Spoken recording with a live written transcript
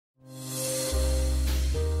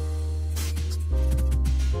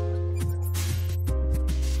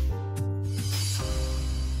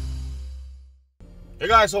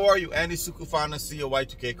guys, how are you? Andy Sukhu, founder and CEO of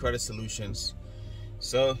Y2K Credit Solutions.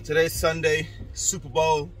 So today's Sunday, Super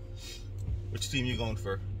Bowl. Which team you going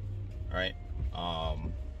for? All right.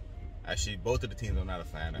 Actually, both of the teams I'm not a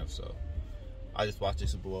fan of, so I just watch the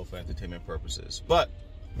Super Bowl for entertainment purposes. But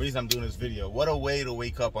the reason I'm doing this video, what a way to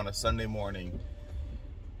wake up on a Sunday morning.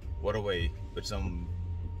 What a way, with some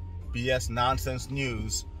BS nonsense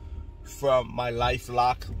news from my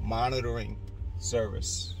Lifelock monitoring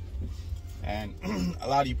service. And a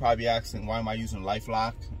lot of you probably asking, why am I using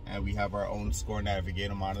Lifelock and we have our own score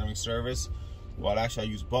navigator monitoring service? Well, actually I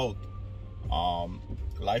use both.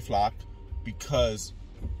 Lifelock, because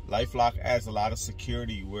Lifelock adds a lot of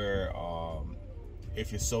security where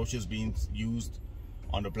if your social is being used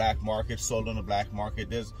on the black market, sold on the black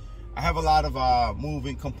market, I have a lot of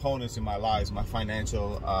moving components in my lives, my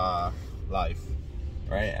financial life,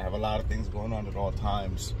 right? I have a lot of things going on at all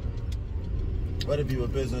times, whether it be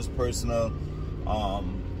with business, personal,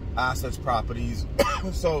 assets, properties.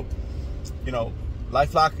 So, you know,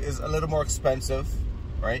 Lifelock is a little more expensive,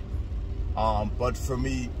 right? But for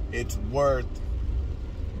me, it's worth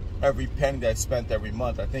every penny that I spent every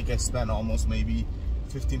month. I think I spend almost maybe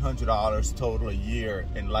 $1,500 total a year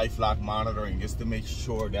in Lifelock monitoring, just to make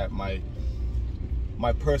sure that my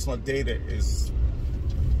personal data is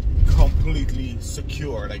completely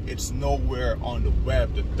secure. Like, it's nowhere on the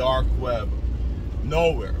web, the dark web,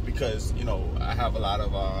 nowhere, because, you know, I have a lot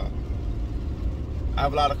of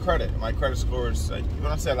credit. My credit score is, like,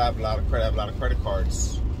 when I say I have a lot of credit, I have a lot of credit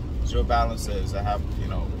cards, zero balances. I have, you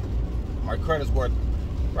know, my credit's worth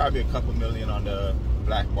probably a couple million on the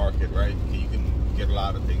black market, right? You can get a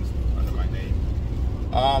lot of things under my name.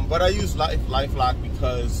 But I use Lifelock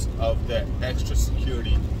because of the extra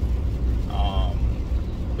security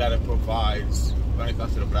that it provides when it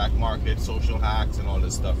comes to the black market, social hacks, and all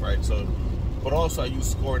this stuff, right? So, but also I use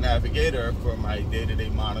Score Navigator for my day-to-day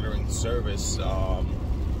monitoring service,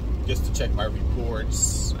 just to check my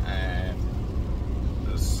reports and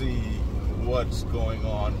to see what's going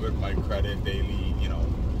on with my credit daily. You know,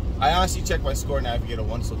 I honestly check my Score Navigator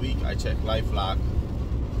once a week. I check Lifelock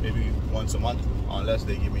maybe once a month, unless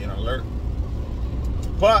they give me an alert.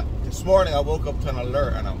 But this morning I woke up to an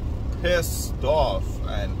alert and I'm pissed off.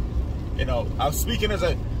 And, you know, I'm speaking as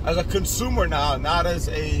a consumer now, not as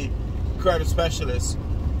a credit specialist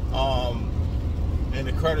in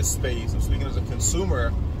the credit space. I'm speaking as a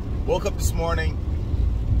consumer. Woke up this morning,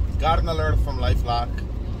 got an alert from Lifelock,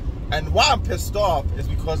 and why I'm pissed off is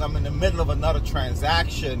because I'm in the middle of another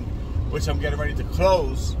transaction which I'm getting ready to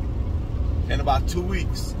close in about 2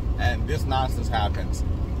 weeks, and this nonsense happens,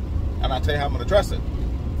 and I'll tell you how I'm gonna address it.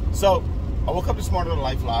 So I woke up this morning to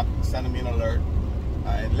Lifelock sending me an alert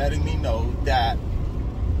and letting me know that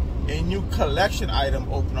a new collection item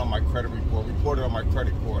opened on my credit report, reported on my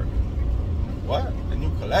credit report. What? A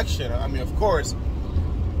new collection? I mean, of course,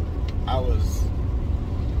 I was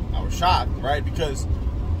shocked, right? Because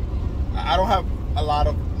I don't have a lot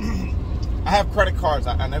of, I have credit cards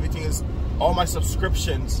and everything is, all my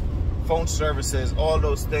subscriptions, phone services, all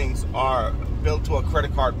those things are billed to a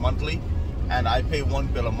credit card monthly, and I pay one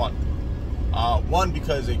bill a month. One,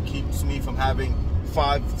 because it keeps me from having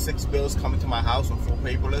 5-6 bills coming to my house on full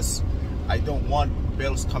paperless. I don't want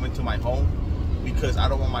bills coming to my home because I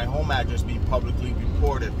don't want my home address being publicly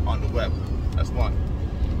reported on the web. That's one.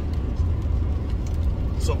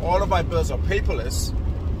 So all of my bills are paperless.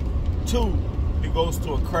 Two, it goes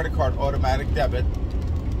to a credit card automatic debit,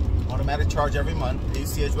 automatic charge every month,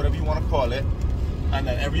 ACH, whatever you want to call it. And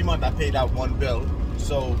then every month I pay that one bill.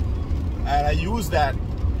 So, and I use that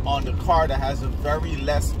on the card that has a very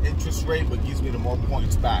less interest rate but gives me the more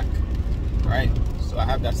points back, right? So I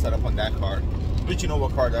have that set up on that card. But you know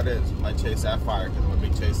what card that is? My Chase Sapphire, because I'm a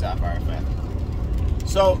big Chase Sapphire fan.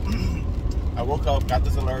 So I woke up, got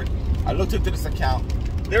this alert. I looked into this account.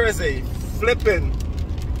 There is a flipping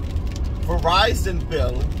Verizon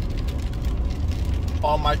bill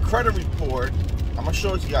on my credit report. I'm gonna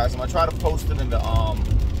show it to you guys. I'm gonna try to post it in the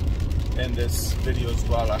in this video as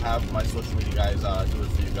well. I have my social media guys do it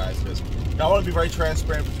for you guys, because I want to be very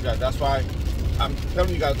transparent with you guys. That's why I'm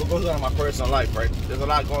telling you guys what goes on in my personal life, right? There's a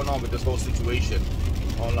lot going on with this whole situation.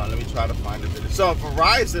 Hold on, let me try to find the video. So a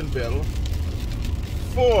Verizon bill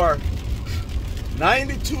for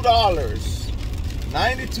 $92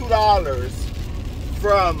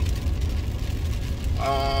 from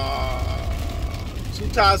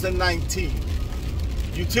 2019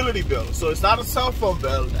 utility bill. So it's not a cell phone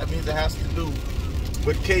bill. That means it has to do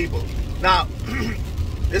with cable. Now,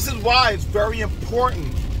 this is why it's very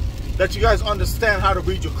important that you guys understand how to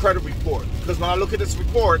read your credit report. Because when I look at this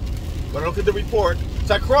report,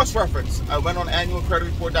 So I cross-referenced. I went on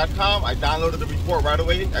annualcreditreport.com. I downloaded the report right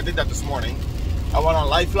away. I did that this morning. I went on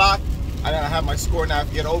Lifelock, and then I have my score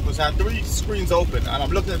navigator open. So I have 3 screens open, and I'm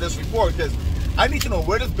looking at this report because I need to know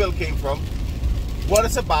where this bill came from, what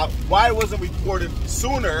it's about, why it wasn't reported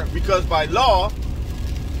sooner, because by law,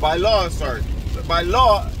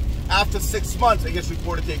 after 6 months, it gets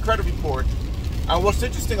reported to a credit report. And what's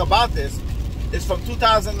interesting about this is from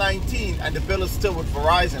 2019, and the bill is still with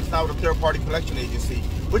Verizon. It's not with a third-party collection agency,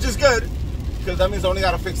 which is good, because that means I only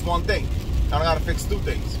got to fix one thing. I only got to fix 2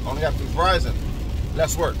 things. I only got to fix Verizon.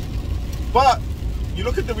 Less work. But you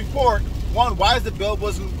look at the report. One, why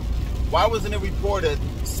wasn't it reported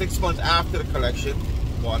 6 months after the collection?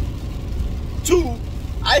 1. 2,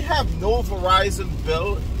 I have no Verizon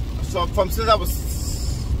bill. So since I was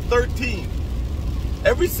 13,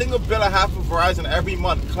 every single bill I have for Verizon every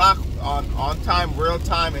month, clock on time, real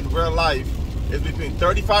time, in real life, is between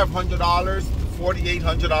 $3,500 to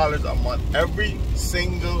 $4,800 a month. Every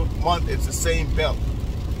single month, it's the same bill,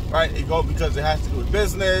 right? It goes because it has to do with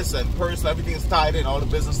business and personal. Everything is tied in. All the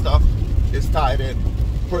business stuff is tied in.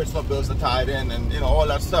 Personal bills are tied in, and all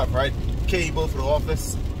that stuff, right? Cable for the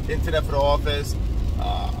office, internet for the office,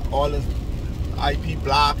 all this IP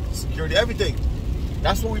block, security, everything.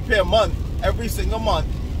 That's what we pay a month, every single month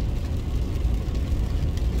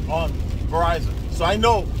on Verizon. So I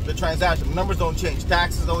know the transaction, the numbers don't change,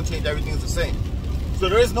 taxes don't change, everything is the same. So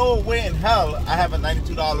there is no way in hell I have a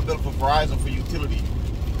 $92 bill for Verizon for utility.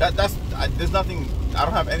 There's nothing, I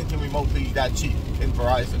don't have anything remotely that cheap in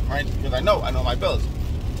Verizon, right? Because I know my bills.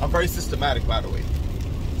 I'm very systematic, by the way.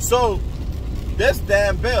 So this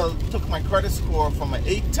damn bill took my credit score from an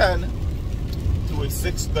 810 to a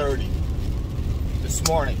 630 this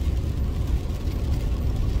morning.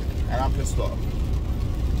 And I'm pissed off.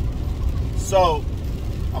 So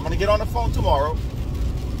I'm gonna get on the phone tomorrow.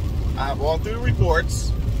 I have all 3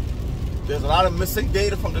 reports. There's a lot of missing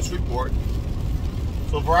data from this report.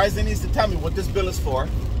 So Verizon needs to tell me what this bill is for,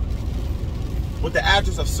 what the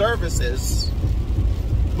address of service is,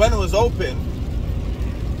 when it was open,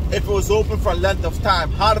 if it was open for a length of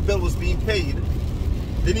time, how the bill was being paid.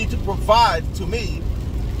 They need to provide to me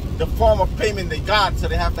the form of payment they got, so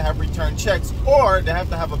they have to have return checks, or they have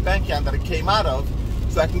to have a bank account that it came out of,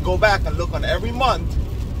 so I can go back and look on every month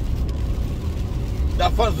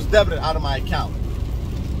that funds was debited out of my account.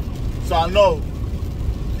 So I'll know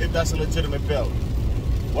if that's a legitimate bill.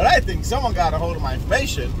 What I think, someone got a hold of my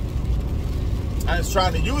information and is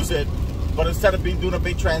trying to use it, but instead of doing a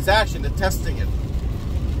big transaction, they're testing it.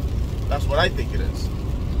 That's what I think it is.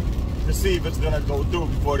 To see if it's going to go through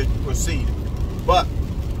before they proceed. But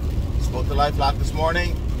spoke to Lifelock this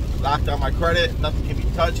morning, locked down my credit, nothing can be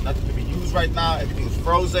touched, nothing can be used right now, everything is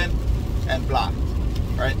frozen and blocked,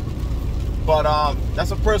 right? But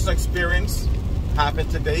that's a personal experience, happened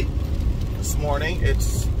today, this morning.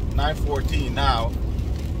 It's 9:14 now.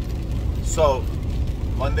 So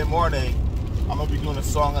Monday morning, I'm gonna be doing a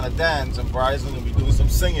song and a dance, and Verizon will be doing some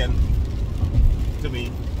singing to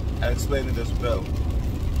me and explaining this bill.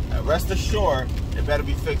 And rest assured, it better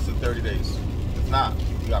be fixed in 30 days. If not,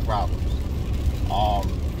 you got problems.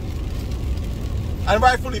 And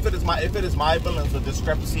rightfully, if it is my bill and there's a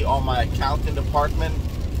discrepancy on my accounting department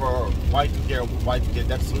for Y2K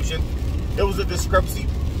Credit Solutions, it was a discrepancy.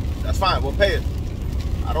 That's fine, we'll pay it.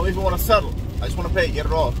 I don't even want to settle. I just want to pay it, get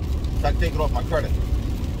it off, so I can take it off my credit.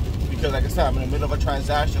 Because like I said, I'm in the middle of a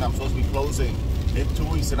transaction. I'm supposed to be closing in 2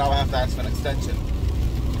 weeks, and now I have to ask for an extension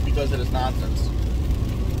because of this nonsense.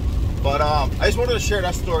 But I just wanted to share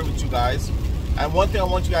that story with you guys. And one thing I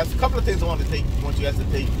want you guys, a couple of things I want you guys to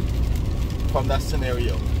take from that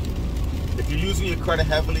scenario. If you're using your credit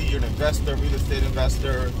heavily, you're an investor, real estate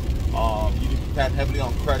investor, you depend heavily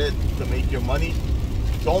on credit to make your money,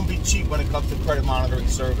 don't be cheap when it comes to credit monitoring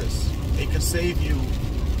service. It can save you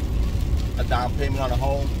a down payment on a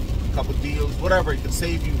home, a couple deals, whatever. It can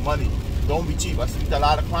save you money. Don't be cheap. I speak to a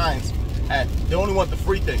lot of clients, and they only want the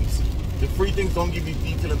free things. The free things don't give you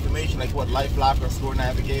detailed information like what Lifelock or Score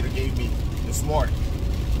Navigator gave me this morning.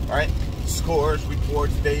 All right? Scores,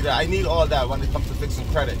 reports, data. I need all that when it comes to fixing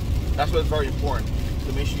credit. That's what's very important,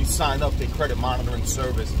 to make sure you sign up to a credit monitoring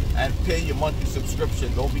service and pay your monthly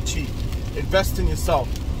subscription. Don't be cheap. Invest in yourself.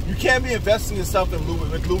 You can't be investing yourself in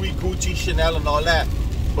Louis, Gucci, Chanel, and all that,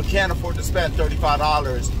 but can't afford to spend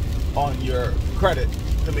 $35 on your credit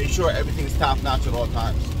to make sure everything is top notch at all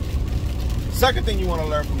times. Second thing you want to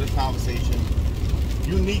learn from this conversation,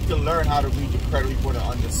 you need to learn how to read your credit report and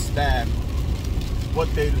understand what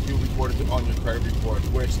data you reported on your credit report,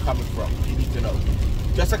 where it's coming from. You need to know.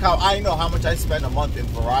 Just like how I know how much I spend a month in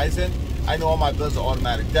Verizon, I know all my bills are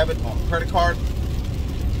automatic debit on credit card.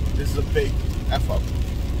 This is a big F up.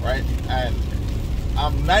 right? And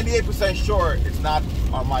I'm 98% sure it's not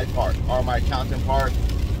on my part, or my accounting part,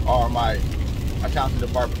 or my accounting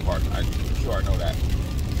department part. I'm sure I know that.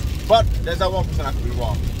 But there's that 1% I could be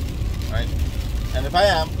wrong, right? And if I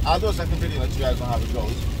am, I'll do a second video and let you guys know how it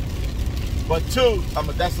goes. But two,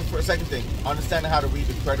 that's the second thing, understanding how to read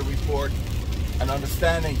the credit report and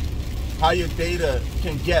understanding how your data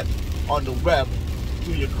can get on the web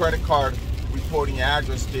through your credit card, reporting your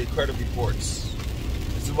address to your credit reports.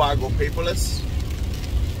 This is why I go paperless,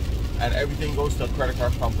 and everything goes to a credit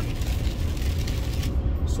card company.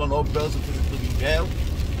 So no bills are physically being mailed.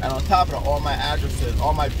 And on top of that, all my addresses,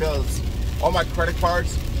 all my bills, all my credit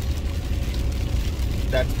cards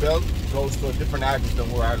that's billed goes to a different address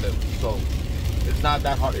than where I live. So it's not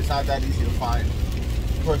that hard, it's not that easy to find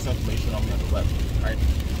personal information on me on the web, right?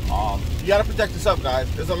 You gotta protect yourself,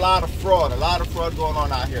 guys. There's a lot of fraud going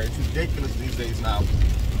on out here. It's ridiculous these days now.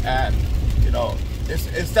 And you know,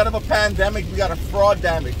 instead of a pandemic, we got a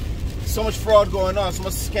fraud-demic. So much fraud going on, so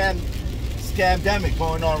much scam-demic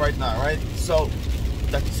going on right now, right? So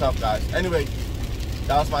protect yourself, guys. Anyway,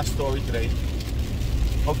 that was my story today.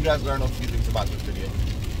 Hope you guys learned a few things about this video.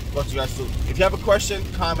 Talk to you guys soon. If you have a question,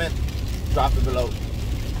 comment, drop it below.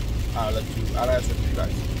 I'll answer it for you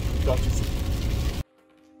guys. Talk to you soon.